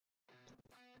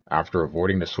After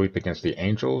avoiding the sweep against the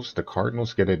Angels, the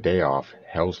Cardinals get a day off.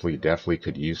 Helsley definitely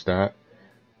could use that.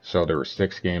 So there were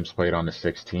 6 games played on the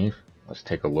 16th. Let's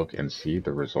take a look and see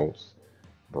the results.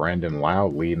 Brandon Lau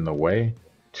leading the way,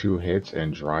 2 hits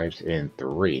and drives in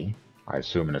 3. I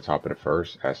assume in the top of the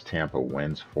first as Tampa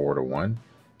wins 4-1.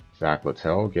 Zach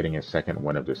Littell getting his second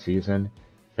win of the season.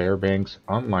 Fairbanks,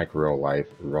 unlike real life,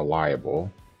 reliable,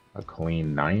 a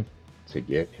clean ninth to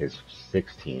get his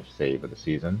 16th save of the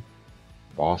season.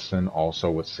 Boston also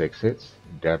with 6 hits.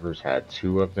 Devers had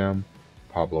 2 of them.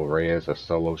 Pablo Reyes a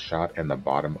solo shot in the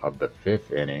bottom of the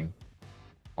 5th inning.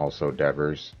 Also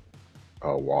Devers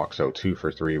a walk, so 2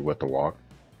 for 3 with the walk.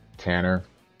 Tanner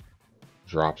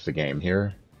drops the game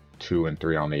here. 2 and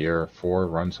 3 on the year. 4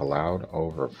 runs allowed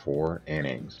over 4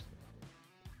 innings.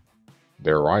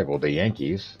 Their rival, the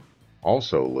Yankees,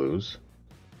 also lose.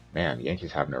 Man,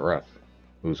 Yankees having it rough.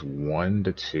 Lose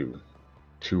 1-2.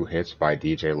 2 hits by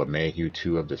DJ LeMahieu,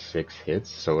 2 of the 6 hits.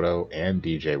 Soto and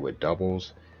DJ with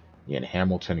doubles. Ian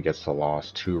Hamilton gets the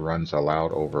loss, 2 runs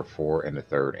allowed over 4 in the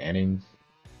 3rd innings.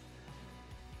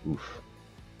 Oof.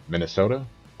 Minnesota,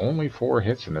 only 4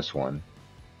 hits in this one.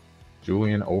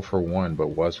 Julian 0 for 1, but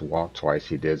was walked twice.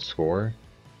 He did score.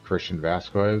 Christian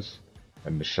Vasquez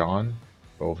and Nishan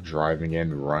both driving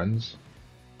in runs.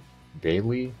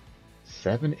 Bailey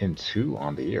 7-2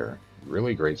 on the year.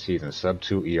 Really great season.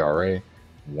 Sub-2 ERA.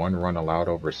 1 run allowed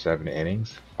over 7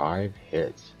 innings, 5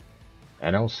 hits.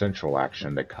 NL Central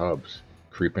action, the Cubs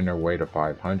creeping their way to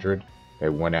 500. They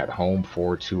win at home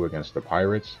 4-2 against the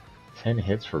Pirates. 10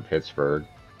 hits for Pittsburgh.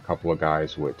 Couple of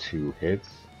guys with 2 hits.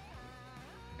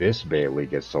 This Bailey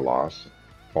gets the loss.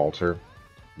 Falter,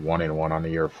 1-1 on the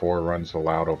year, 4 runs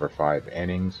allowed over 5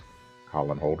 innings.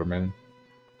 Colin Holderman,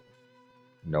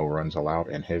 no runs allowed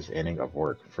in his inning of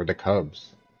work. For the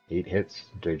Cubs, 8 hits,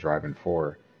 Jay driving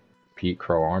 4. Pete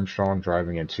Crow Armstrong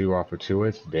driving in 2 off of 2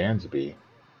 hits. Dansby,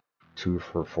 2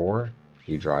 for 4.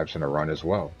 He drives in a run as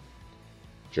well.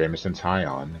 Jameson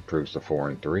Taillon improves to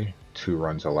 4-3. 2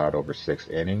 runs allowed over 6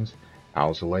 innings.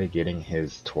 Alzolay getting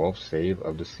his 12th save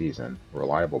of the season.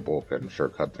 Reliable bullpen. I'm sure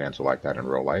Cub fans will like that in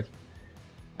real life.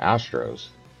 Astros,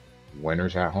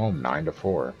 winners at home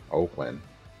 9-4. Oakland.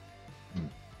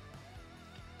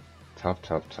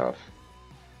 Tough.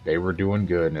 They were doing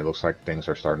good, and it looks like things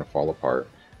are starting to fall apart.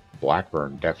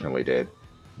 Blackburn definitely did.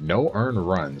 No earned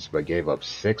runs, but gave up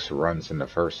 6 runs in the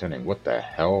 1st inning. What the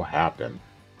hell happened?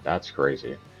 That's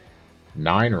crazy.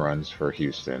 9 runs for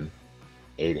Houston.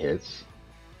 8 hits.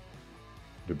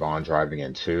 Dubon driving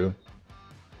in 2.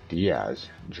 Diaz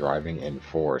driving in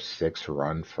 4.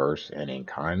 6-run 1st inning.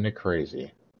 Kinda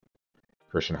crazy.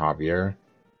 Christian Javier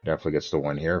definitely gets the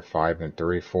win here.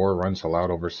 5-3. 4 runs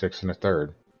allowed over 6 in the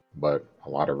 3rd. But a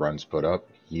lot of runs put up.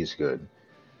 He's good.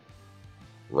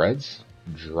 Reds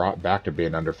drop back to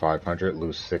being under 500,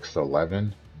 lose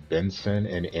 6-11. Benson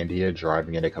and India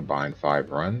driving in a combined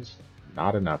 5 runs.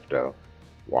 Not enough though.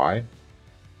 Why?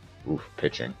 Oof,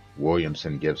 pitching.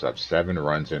 Williamson gives up 7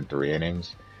 runs in 3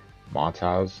 innings.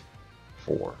 Montaz,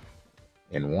 4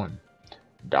 in 1.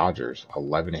 Dodgers,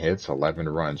 11 hits, 11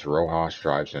 runs. Rojas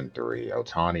drives in 3.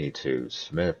 Otani, 2.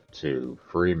 Smith, 2.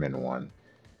 Freeman, 1.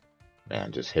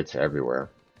 Man, just hits everywhere.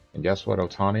 And guess what,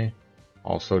 Otani?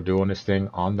 Also doing his thing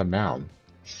on the mound.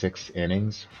 6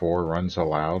 innings, 4 runs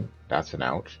allowed. That's an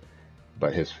ouch.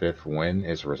 But his 5th win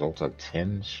is a result of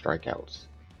 10 strikeouts.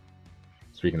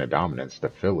 Speaking of dominance, the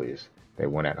Phillies, they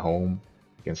win at home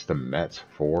against the Mets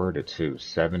 4-2.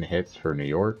 7 hits for New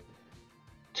York.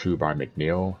 2 by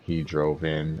McNeil. He drove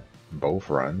in both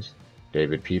runs.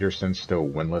 David Peterson still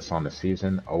winless on the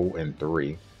season,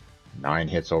 0-3. 9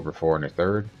 hits over 4 in the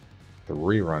 3rd.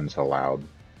 3 runs allowed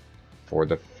for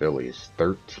the Phillies.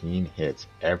 13 hits.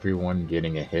 Everyone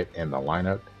getting a hit in the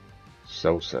lineup.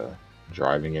 Sosa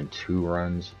driving in 2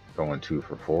 runs, going 2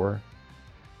 for 4.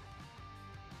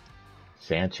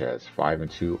 Sanchez,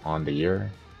 5-2 on the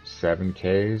year. 7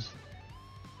 Ks.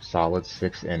 Solid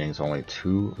 6 innings, only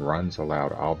 2 runs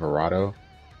allowed. Alvarado,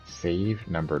 save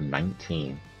number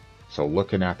 19. So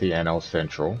looking at the NL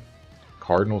Central,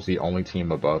 Cardinals the only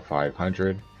team above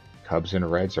 500. Cubs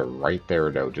and Reds are right there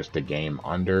though, just a game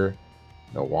under.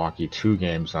 Milwaukee 2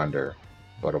 games under.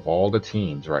 But of all the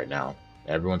teams right now,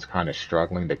 everyone's kind of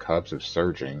struggling. The Cubs are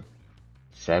surging.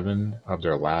 7 of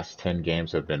their last 10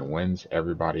 games have been wins.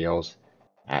 Everybody else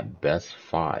at best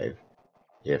 5,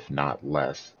 if not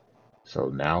less. So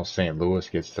now St. Louis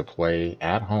gets to play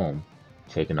at home,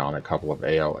 taking on a couple of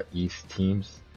AL East teams.